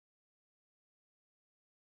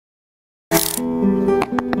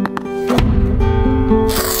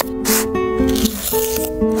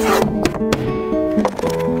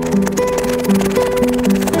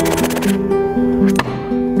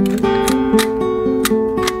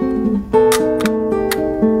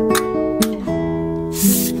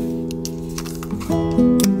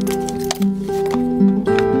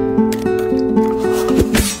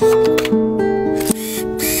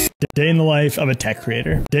of a tech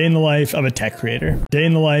creator. Day in the life of a tech creator. Day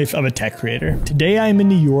in the life of a tech creator. Today I am in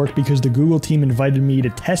New York because the Google team invited me to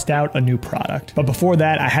test out a new product. But before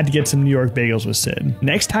that, I had to get some New York bagels with Sid.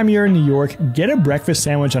 Next time you're in New York, get a breakfast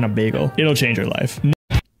sandwich on a bagel. It'll change your life.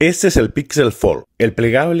 Este es el Pixel Fold, el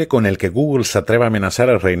plegable con el que Google se atreve a amenazar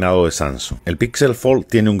el reinado de Samsung. El Pixel Fold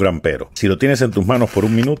tiene un gran pero. Si lo tienes en tus manos por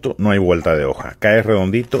un minuto, no hay vuelta de hoja. Cae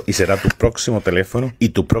redondito y será tu próximo teléfono y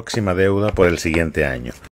tu próxima deuda por el siguiente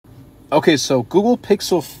año. Okay, so Google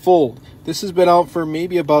Pixel Fold. This has been out for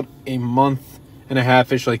maybe about a month and a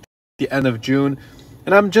half-ish, like the end of June.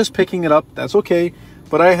 And I'm just picking it up. That's okay.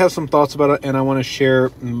 But I have some thoughts about it, and I want to share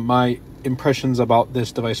my impressions about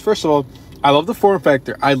this device. First of all, I love the form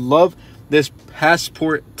factor. I love this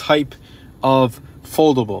passport type of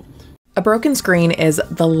foldable. A broken screen is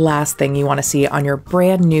the last thing you want to see on your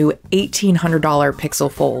brand new $1,800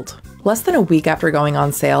 Pixel Fold. Less than a week after going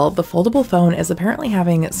on sale, the foldable phone is apparently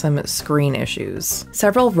having some screen issues.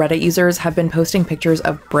 Several Reddit users have been posting pictures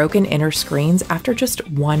of broken inner screens after just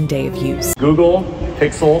one day of use. Google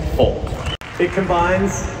Pixel Fold. It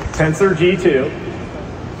combines Tensor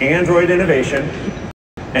G2, Android innovation,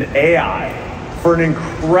 and AI for an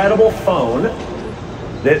incredible phone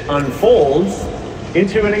that unfolds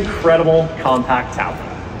into an incredible compact tablet.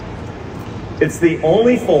 It's the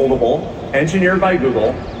only foldable engineered by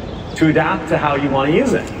Google to adapt to how you want to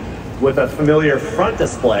use it, with a familiar front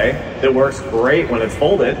display that works great when it's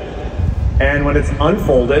folded, and when it's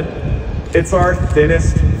unfolded, it's our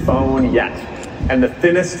thinnest phone yet, and the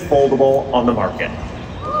thinnest foldable on the market.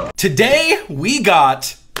 Today, we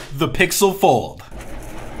got the Pixel Fold.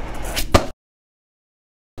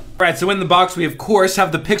 All right, so in the box, we of course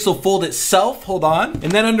have the Pixel Fold itself, hold on.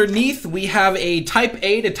 And then underneath, we have a Type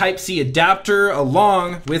A to Type C adapter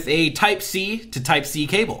along with a Type C to Type C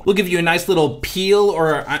cable. We'll give you a nice little peel,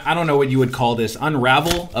 or I don't know what you would call this,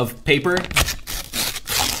 unravel of paper.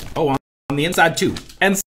 Oh, on the inside too.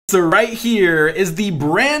 And so right here is the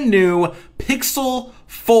brand new Pixel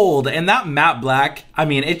Fold. And that matte black, I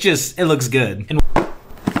mean, it looks good. And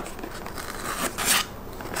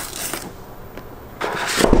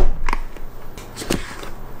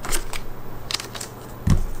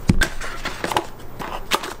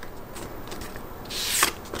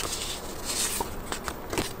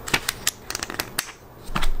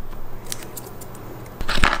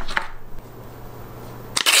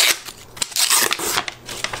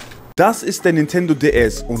Das ist der Nintendo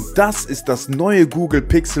DS und das ist das neue Google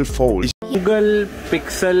Pixel Fold. Google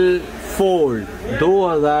Pixel Fold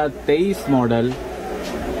 2023 model.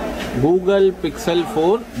 Google Pixel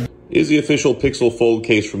 4. Is the official Pixel Fold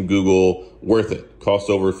case from Google worth it? Costs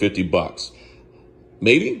over 50 bucks.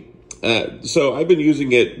 Maybe? So I've been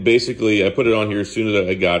using it, basically, I put it on here as soon as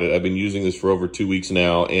I got it. I've been using this for over 2 weeks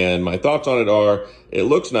now, and my thoughts on it are, it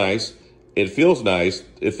looks nice, it feels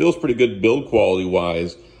pretty good build quality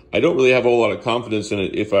wise. I don't really have a whole lot of confidence in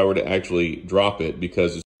it if I were to actually drop it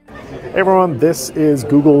because it's... Hey everyone, this is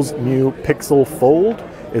Google's new Pixel Fold.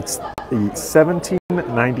 It's the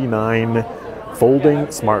 $17.99 folding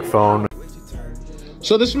smartphone.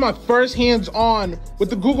 So this is my first hands-on with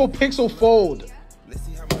the Google Pixel Fold.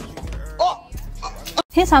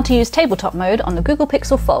 Here's how to use tabletop mode on the Google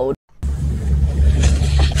Pixel Fold.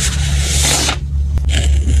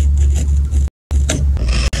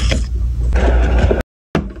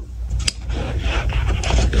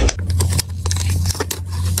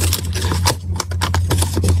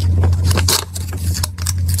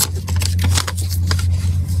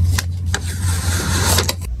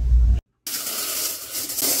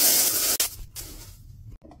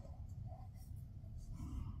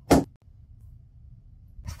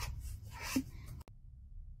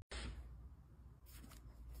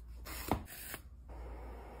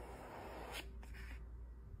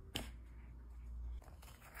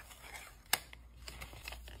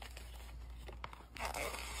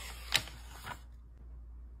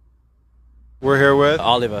 We're here with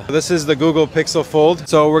Oliver. This is the Google Pixel Fold.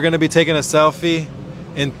 So we're going to be taking a selfie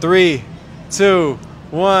in 3, 2,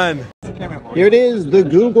 1. Here it is, the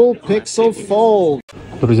Google Pixel Fold.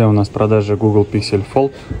 Друзья, у нас в продаже Google Pixel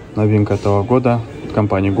Fold. Новинка этого года от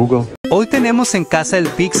компании Google. Hoy tenemos en casa el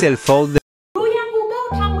Pixel Fold.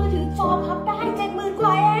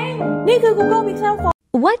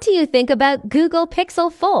 What do you think about Google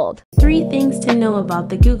Pixel Fold? 3 things to know about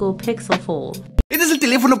the Google Pixel Fold. Este es el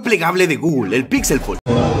teléfono plegable de Google, el Pixel Fold.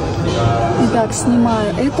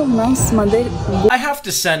 I have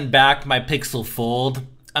to send back my Pixel Fold,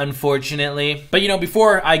 unfortunately. But you know,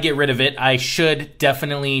 before I get rid of it, I should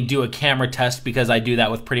definitely do a camera test because I do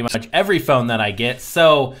that with pretty much every phone that I get.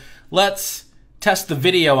 So let's test the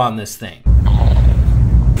video on this thing.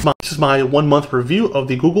 This is my 1 month review of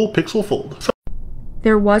the Google Pixel Fold.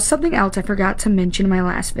 There was something else I forgot to mention in my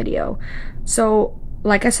last video. So,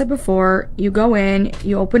 like I said before, you go in,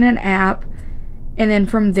 you open an app, and then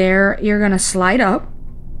from there, you're gonna slide up.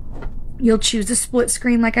 You'll choose the split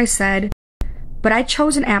screen like I said, but I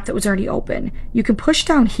chose an app that was already open. You can push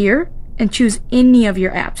down here and choose any of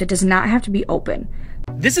your apps. It does not have to be open.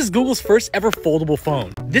 This is Google's first ever foldable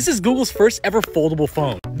phone. This is Google's first ever foldable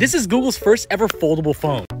phone. This is Google's first ever foldable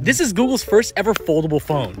phone. This is Google's first ever foldable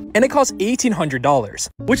phone. And it costs $1,800,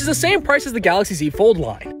 which is the same price as the Galaxy Z Fold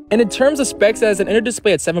line. And in terms of specs, it has an inner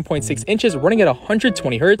display at 7.6 inches running at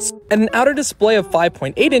 120 Hz, and an outer display of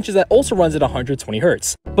 5.8 inches that also runs at 120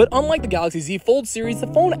 Hz. But unlike the Galaxy Z Fold series, the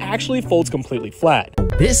phone actually folds completely flat.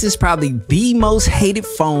 This is probably the most hated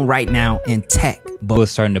phone right now in tech. But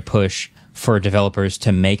it's starting to push for developers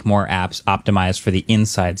to make more apps optimized for the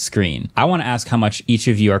inside screen. I want to ask how much each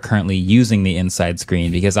of you are currently using the inside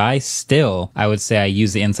screen, because I would say I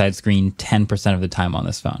use the inside screen 10% of the time on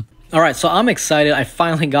this phone. Alright, so I'm excited. I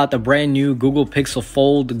finally got the brand new Google Pixel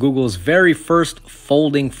Fold, Google's very first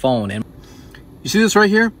folding phone. And you see this right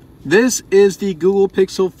here? This is the Google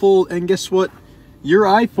Pixel Fold, and guess what? Your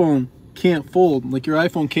iPhone can't fold. Like, your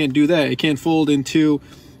iPhone can't do that. It can't fold into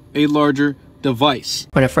a larger device.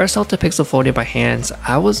 When I first held the Pixel Fold in my hands,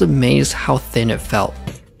 I was amazed how thin it felt.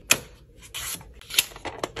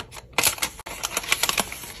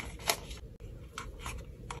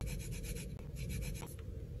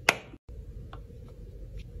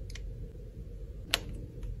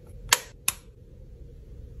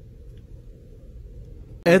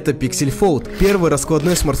 Это Pixel Fold, первый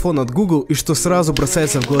раскладной смартфон от Google, и что сразу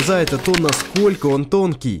бросается в глаза, это то, насколько он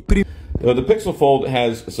тонкий. The Pixel Fold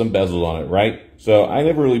has some bezels on it, right? So I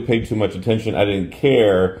never really paid too much attention. I didn't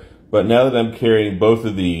care. But now that I'm carrying both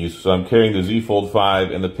of these, so I'm carrying the Z Fold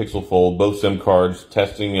 5 and the Pixel Fold, both SIM cards,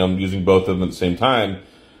 testing them, using both of them at the same time,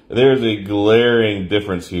 there's a glaring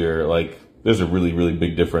difference here. Like, there's a really, really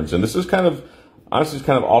big difference. And this is kind of, honestly, it's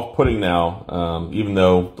kind of off-putting now, even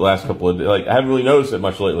though the last couple of, like, I haven't really noticed it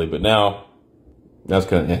much lately, but now it's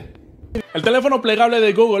kind of, El teléfono plegable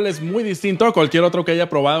de Google es muy distinto a cualquier otro que haya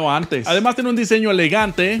probado antes. Además tiene un diseño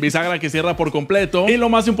elegante, bisagra que cierra por completo y lo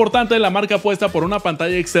más importante, la marca apuesta por una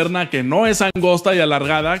pantalla externa que no es angosta y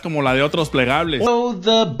alargada como la de otros plegables. So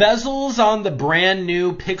the bezels on the brand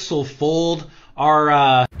new Pixel Fold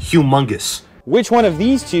are humongous. Which one of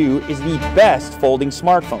these two is the best folding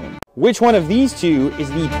smartphone? Which one of these two is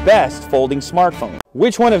the best folding smartphone?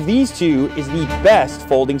 Which one of these two is the best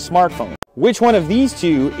folding smartphone? Which one of these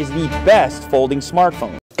two is the best folding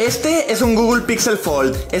smartphone? Este es un Google Pixel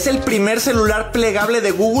Fold. Es el primer celular plegable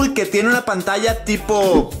de Google que tiene una pantalla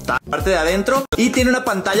tipo parte de adentro y tiene una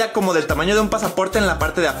pantalla como del tamaño de un pasaporte en la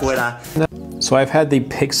parte de afuera. So I've had the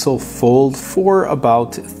Pixel Fold for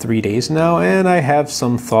about 3 days now, and I have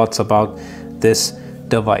some thoughts about this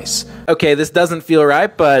device. Okay, this doesn't feel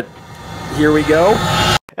right, but here we go.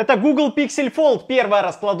 Это Google Pixel Fold, первая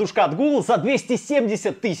раскладушка от Google за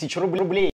 270 000 рублей.